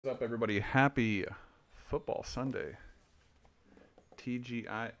What's up, everybody? Happy Football Sunday.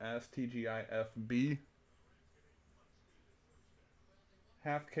 TGIS, TGIFB.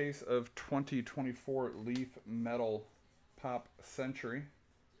 Half case of 2024 Leaf Metal Pop Century.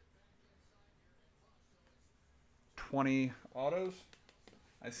 20 autos.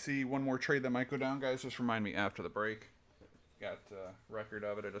 I see one more trade that might go down, guys. Just remind me after the break. Got a record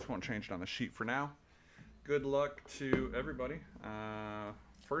of it. I just won't change it on the sheet for now. Good luck to everybody.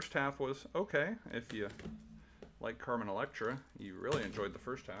 First half was okay. If you like Carmen Electra, you really enjoyed the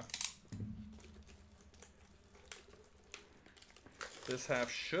first half. This half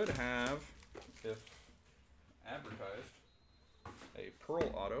should have, if advertised, a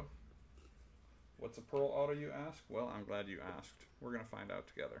Pearl Auto. What's a Pearl Auto, you ask? Well, I'm glad you asked. We're going to find out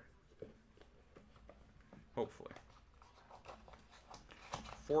together. Hopefully.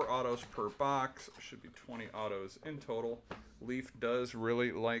 4 autos per box. Should be 20 autos in total. Leaf does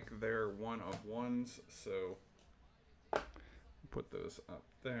really like their 1-of-1s, so put those up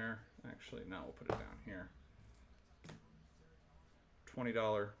there. Actually, now we'll put it down here.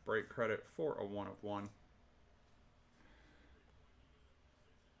 $20 break credit for a 1-of-1.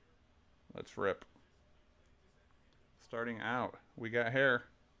 Let's rip. Starting out, we got hair.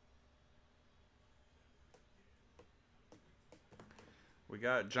 We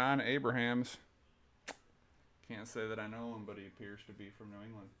got John Abrahams. Can't say that I know him, but he appears to be from New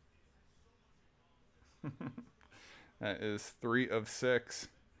England. That is 3 of 6.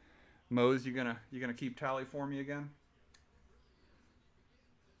 Mose, you gonna keep tally for me again?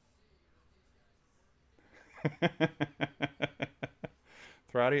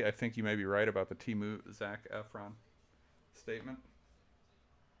 Throtty, I think you may be right about the Temu Zac Efron statement.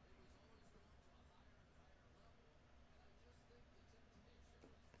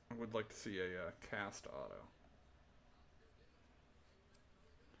 I would like to see a cast auto.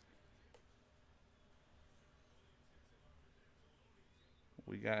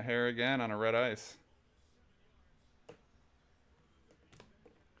 We got hair again on a red ice.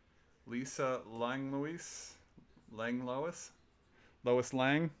 Lisa Langlois. Lois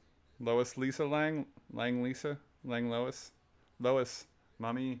Lang. Lois Lisa Lang. Lang Lisa. Lang Lois. Lois.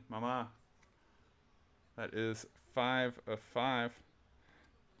 Mama. That is 5 of 5.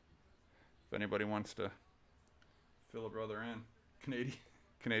 If anybody wants to fill a brother in.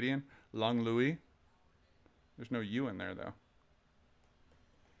 Canadian. Long Louis. There's no U in there, though.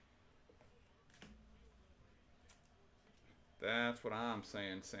 That's what I'm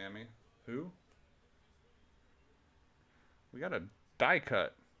saying, Sammy. Who? We got a die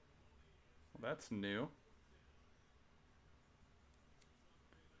cut. Well, that's new.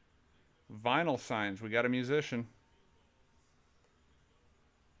 Vinyl signs. We got a musician.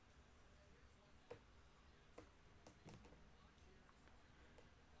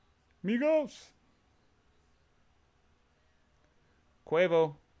 Migos.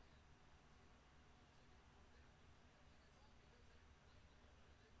 Quavo.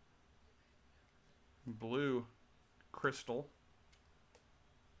 Blue Crystal.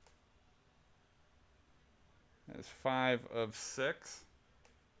 That is 5 of 6.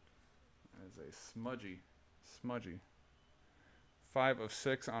 That is a smudgy. 5 of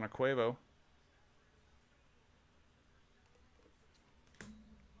 6 on a Quavo.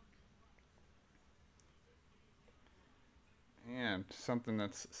 And something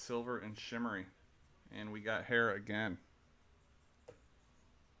that's silver and shimmery. And we got hair again.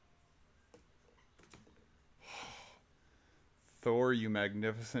 Thor, you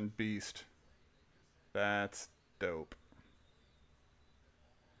magnificent beast. That's dope.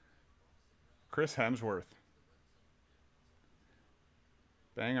 Chris Hemsworth.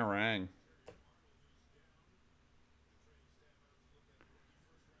 Bangarang.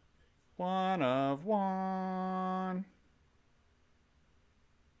 One of one.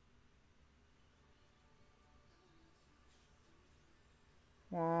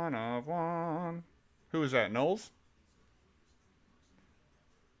 One of one. Who is that, Knowles?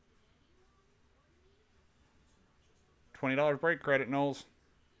 $20 break credit, Knowles.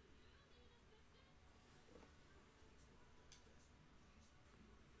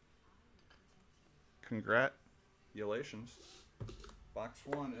 Congratulations. Box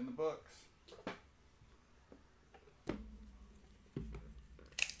 1 in the books.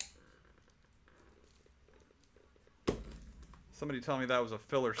 Somebody tell me that was a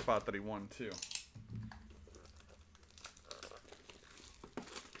filler spot that he won, too.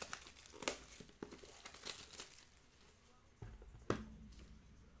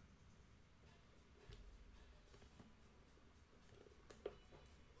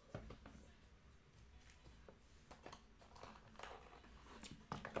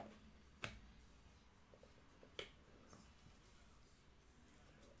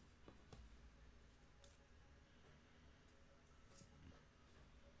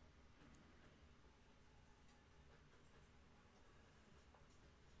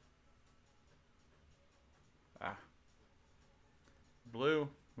 Blue,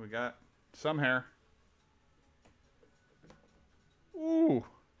 we got some hair. Ooh.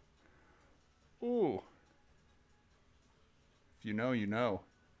 Ooh. If you know, you know.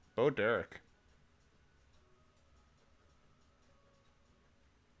 Bo Derek.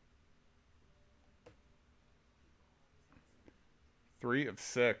 Three of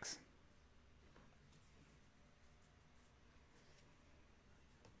 6.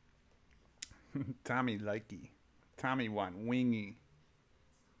 Tommy Likey. Tommy want wingy.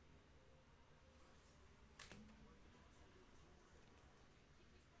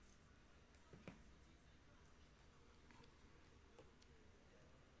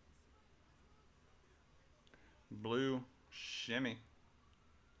 Blue shimmy.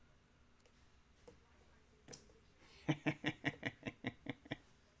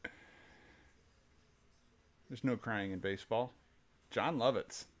 There's no crying in baseball. John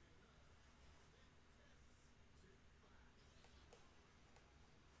Lovitz.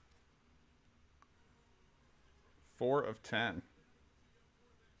 4 of 10.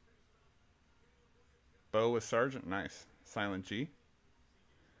 Bo with Sargent. Nice. Silent G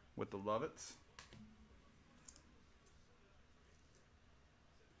with the Lovitz.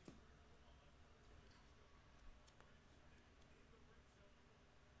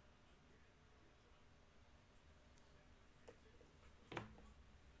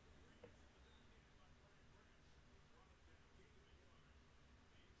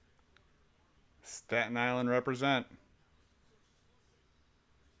 Staten Island represent.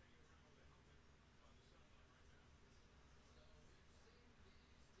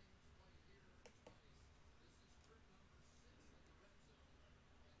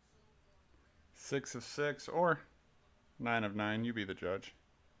 Six of 6 or 9 of 9. You be the judge.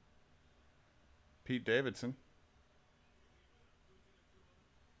 Pete Davidson.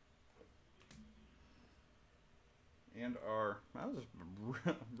 And that was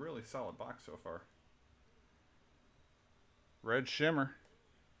a really solid box so far. Red Shimmer.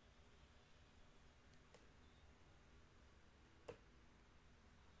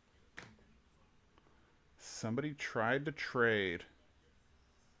 Somebody tried to trade.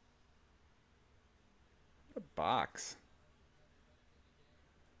 What a box.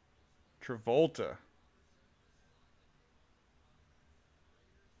 Travolta.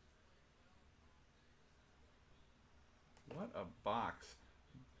 What a box.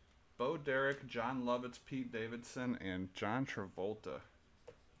 Bo Derek, John Lovitz, Pete Davidson, and John Travolta.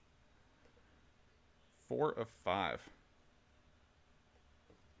 4 of 5.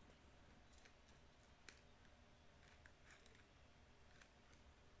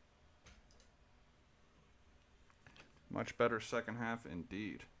 Much better second half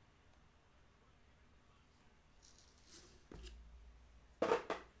indeed.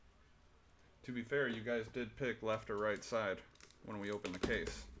 To be fair, you guys did pick left or right side when we opened the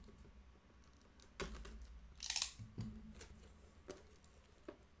case.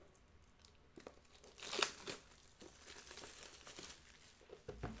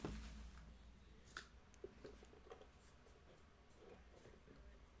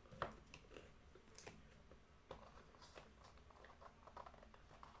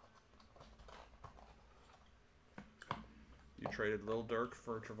 You traded Lil Durk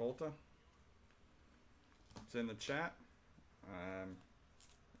for Travolta? It's in the chat.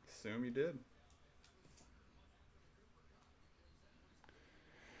 Assume you did.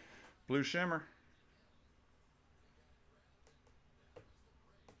 Blue Shimmer.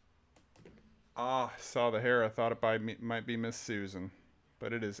 Ah, saw the hair. I thought it might be Miss Susan.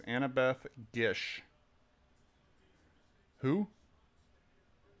 But it is Annabeth Gish. Who?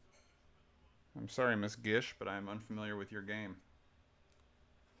 I'm sorry, Miss Gish, but I am unfamiliar with your game.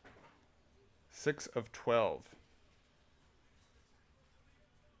 6 of 12.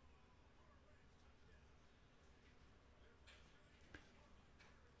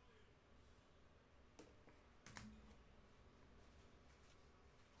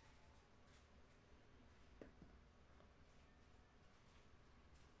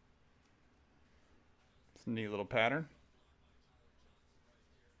 It's a neat little pattern.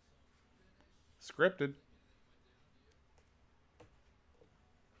 Scripted.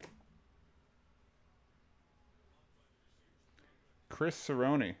 Chris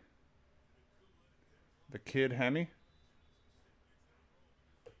Cerrone. The Kid Hemi.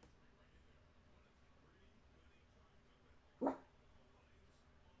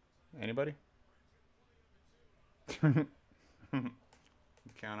 Anybody? Count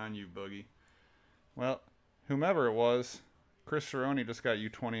on you, Boogie. Well, whomever it was, Chris Cerrone just got you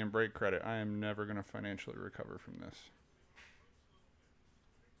 20 in break credit. I am never going to financially recover from this.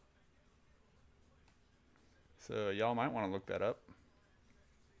 So y'all might want to look that up.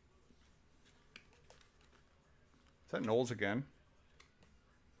 Is that Knowles again?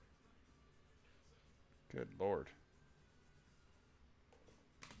 Good Lord.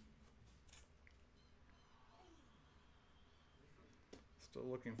 Still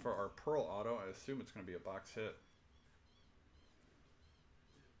looking for our Pearl auto. I assume it's going to be a box hit.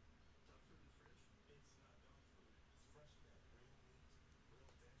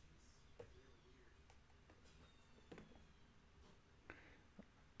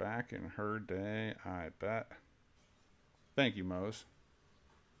 Back in her day, I bet. Thank you, Mose.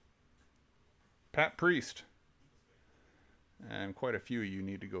 Pat Priest. And quite a few of you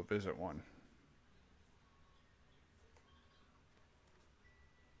need to go visit one.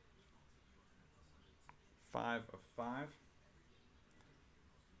 Five of 5.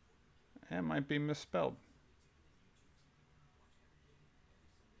 And might be misspelled.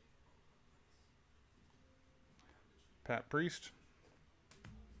 Pat Priest.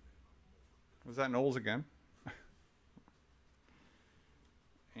 Was that Knowles again?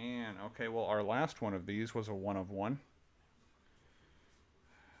 And, okay, well, our last one of these was a 1 of 1.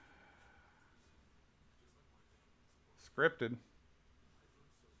 Scripted.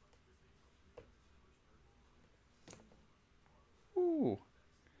 Ooh.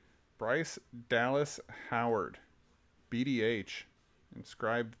 Bryce Dallas Howard. BDH.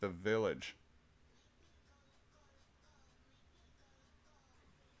 Inscribed the Village.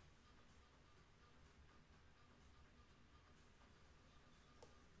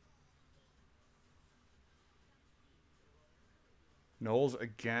 Knowles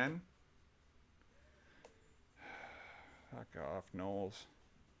again. Fuck off, Knowles.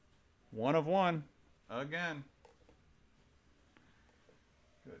 1 of 1. Again.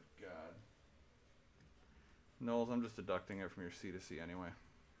 Good God. Knowles, I'm just deducting it from your C to C anyway.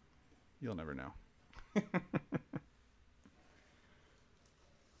 You'll never know.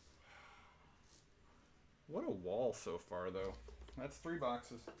 What a wall so far, though. That's 3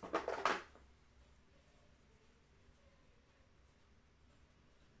 boxes.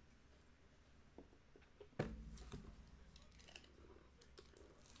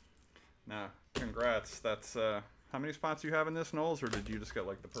 Nah, congrats. That's, how many spots do you have in this, Knowles, or did you just get,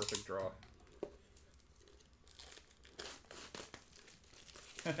 like, the perfect draw?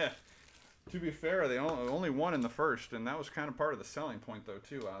 To be fair, they only won in the first, and that was kind of part of the selling point, though,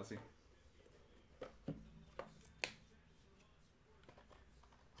 too, Ozzy.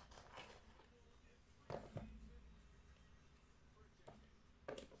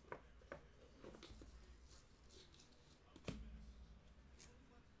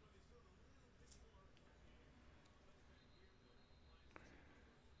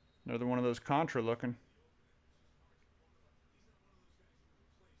 Another one of those Contra looking.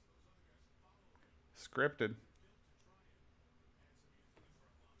 Scripted.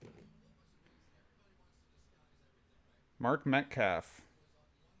 Mark Metcalf.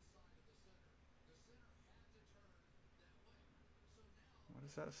 What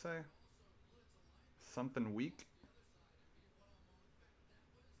does that say? Something weak?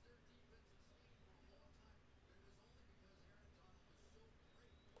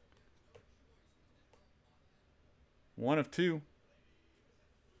 One of 2.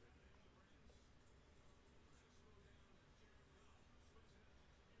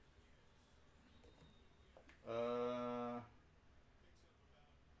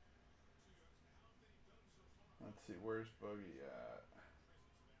 Let's see, where's Boogie at?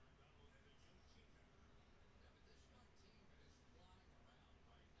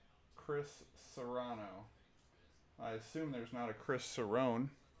 Chris Serrano. I assume there's not a Chris Cerrone.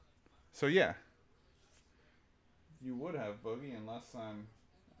 So yeah. You would have Boogie unless I'm...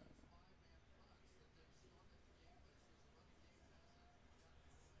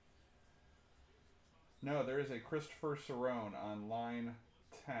 No, there is a Christopher Cerrone on line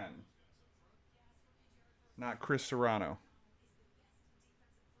 10. Not Chris Serrano.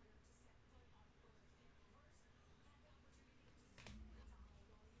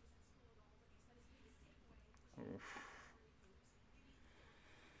 Oof.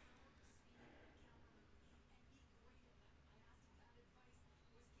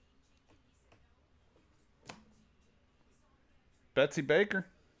 Betsy Baker.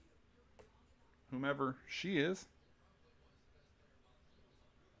 Whomever she is.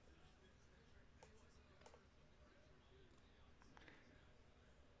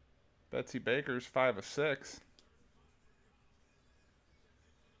 Betsy Baker's 5 of 6.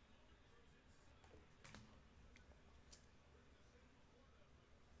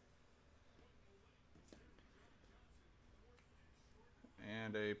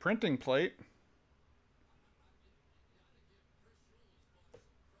 And a printing plate.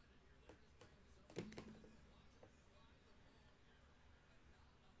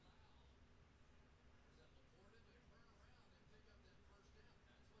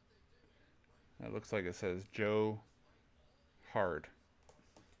 That looks like it says Joe Hard.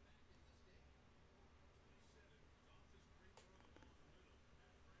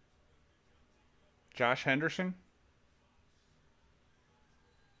 Josh Henderson.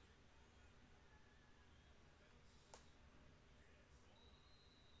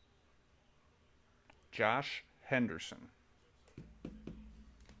 Josh Henderson.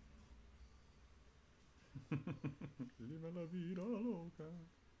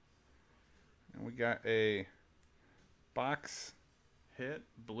 And we got a box hit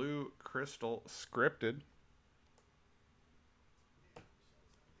blue crystal scripted.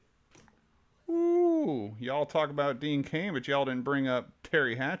 Ooh, y'all talk about Dean Cain, but y'all didn't bring up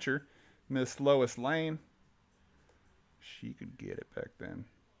Terry Hatcher, Miss Lois Lane. She could get it back then.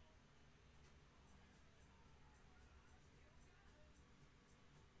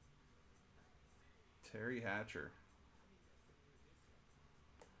 Terry Hatcher.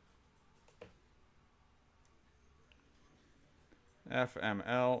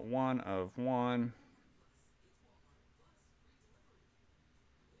 FML 1/1.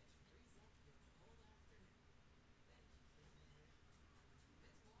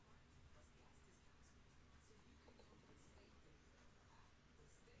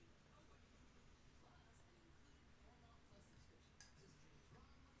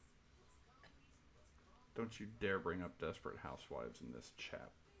 Don't you dare bring up Desperate Housewives in this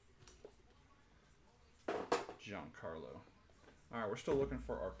chat. Giancarlo. Alright, we're still looking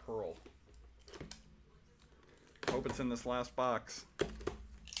for our pearl. Hope it's in this last box.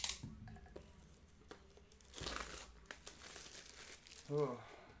 Oh,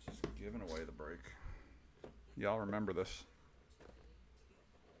 just giving away the break. Y'all remember this.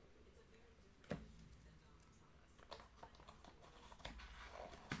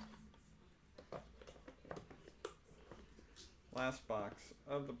 Last box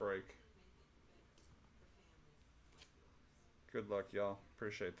of the break. Good luck, y'all.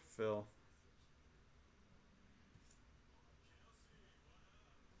 Appreciate the fill.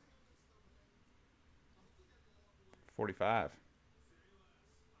 $45.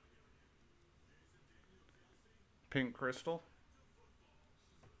 Pink crystal.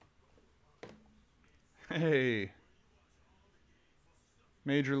 Hey.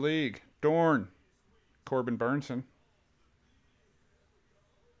 Major League. Dorn. Corbin Burnson.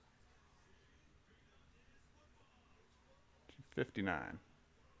 $59.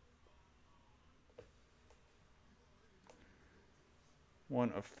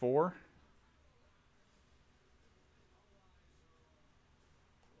 One of 4.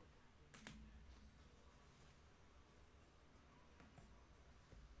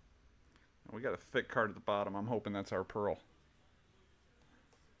 We got a thick card at the bottom. I'm hoping that's our pearl.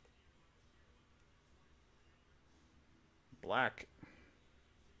 Black.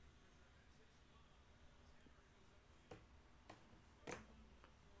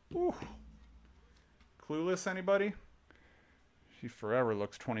 Ooh. Clueless, anybody? She forever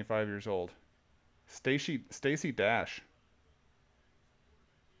looks 25 years old. Stacey Dash.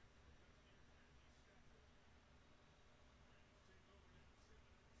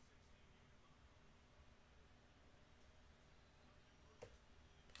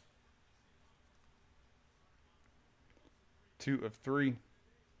 Two of 3.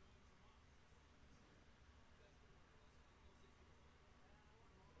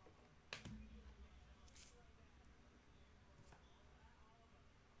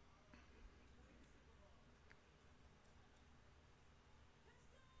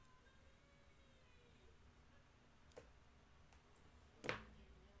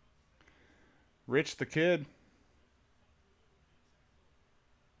 Rich the Kid.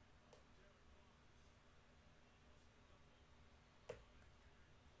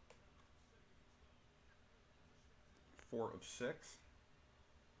 Four of 6.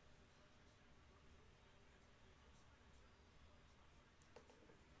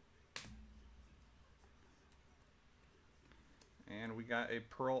 And we got a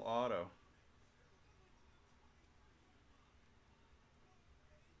Pearl Auto.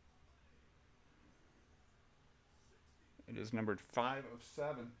 It is numbered 5 of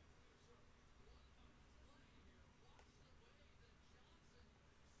 7.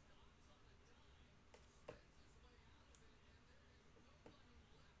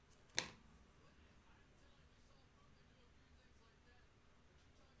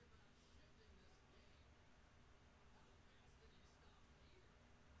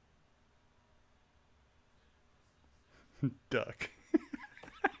 Duck.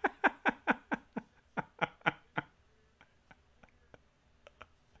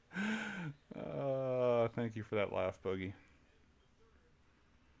 Thank you for that laugh, Boogie.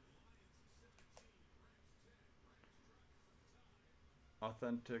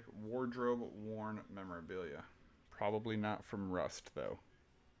 Authentic wardrobe worn memorabilia. Probably not from Rust, though.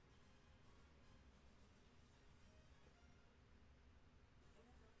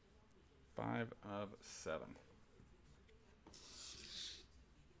 Five of 7.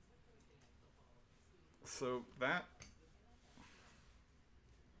 So that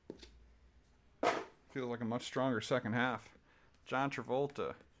feels like a much stronger second half. John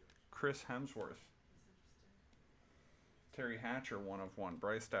Travolta, Chris Hemsworth, Terry Hatcher 1 of 1,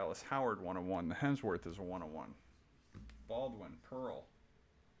 Bryce Dallas Howard 1 of 1. The Hemsworth is a 1 of 1. Baldwin, Pearl,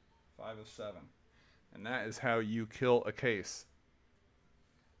 5 of 7. And that is how you kill a case.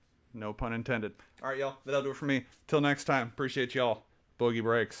 No pun intended. All right, y'all. That'll do it for me. Till next time. Appreciate y'all. Boogie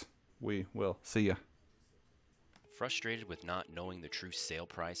Breaks. We will see ya. Frustrated with not knowing the true sale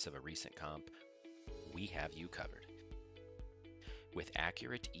price of a recent comp? We have you covered. With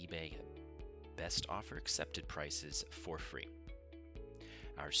accurate eBay best offer accepted prices for free.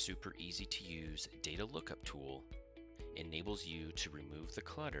 Our super easy to use data lookup tool enables you to remove the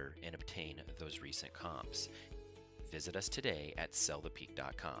clutter and obtain those recent comps. Visit us today at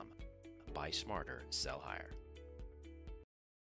sellthepeak.com. Buy smarter, sell higher.